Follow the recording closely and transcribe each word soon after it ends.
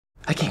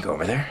can't go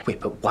over there.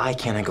 Wait, but why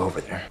can't I go over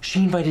there? She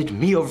invited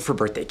me over for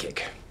birthday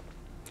cake.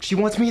 She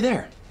wants me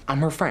there. I'm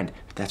her friend.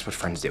 That's what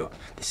friends do.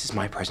 This is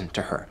my present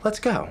to her. Let's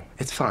go.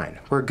 It's fine.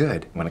 We're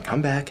good. I'm gonna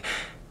come back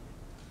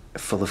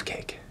full of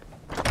cake.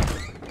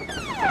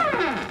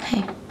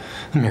 Hey.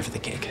 I'm here for the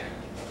cake.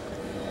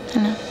 I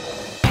know.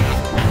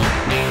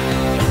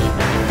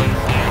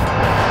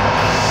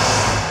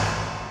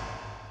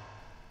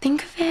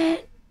 Think of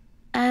it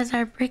as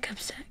our breakup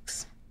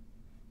sex.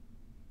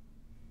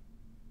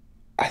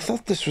 I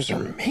thought this was our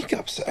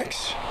makeup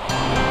sex.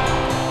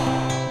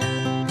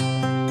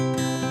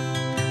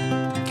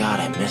 God,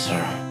 I miss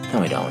her. No,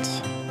 I don't.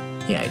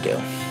 Yeah, I do.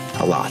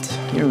 A lot.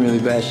 You're in really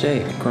bad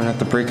shape. Going out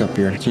the breakup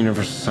year. It's a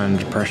universal sign of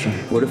depression.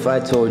 What if I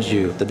told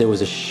you that there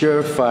was a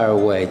surefire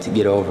way to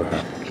get over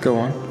her? Go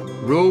on.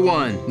 Rule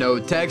 1, no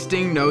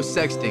texting, no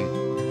sexting.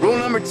 Rule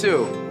number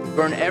 2,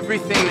 burn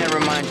everything that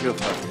reminds you of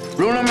her.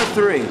 Rule number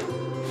 3,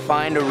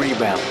 find a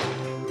rebound.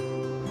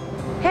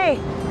 Hey,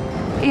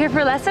 you here for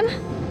a lesson?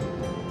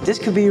 This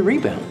could be a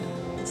rebound.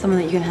 Someone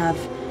that you can have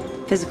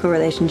physical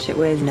relationship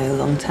with, no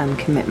long-term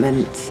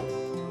commitments.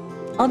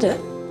 I'll do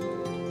it.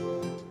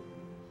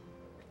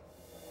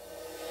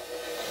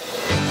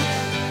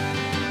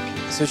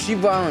 So she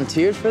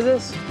volunteered for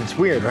this? It's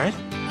weird, right?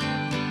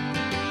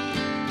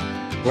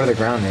 What are the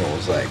ground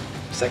rules, like,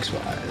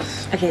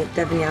 sex-wise? Okay,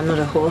 definitely, I'm not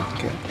a whore.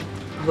 Okay.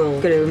 We'll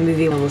go to a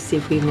movie and we'll see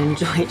if we even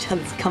enjoy each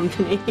other's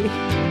company.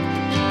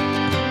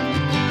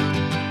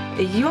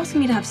 Are you asking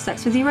me to have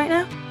sex with you right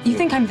now? You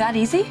think I'm that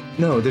easy?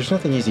 No, there's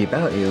nothing easy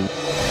about you.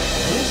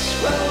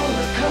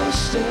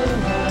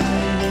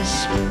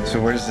 So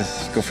where does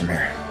this go from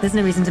here? There's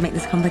no reason to make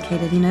this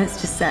complicated, you know? It's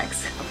just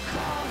sex.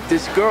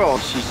 This girl,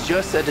 she's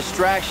just a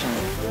distraction.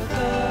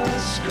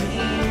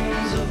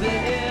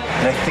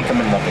 And I think I'm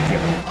in love with you.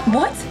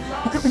 What?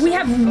 We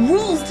have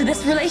rules to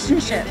this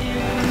relationship.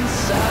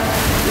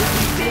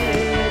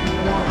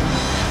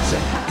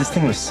 This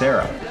thing with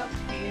Sarah.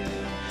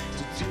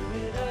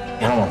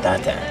 I don't want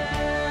that then.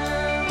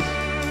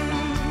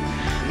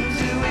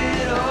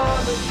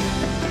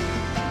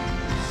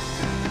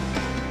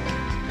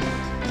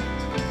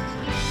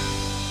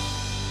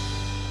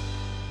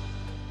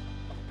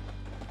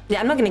 Yeah,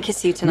 I'm not gonna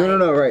kiss you tonight.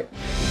 No, right.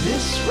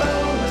 This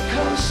roller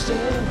coaster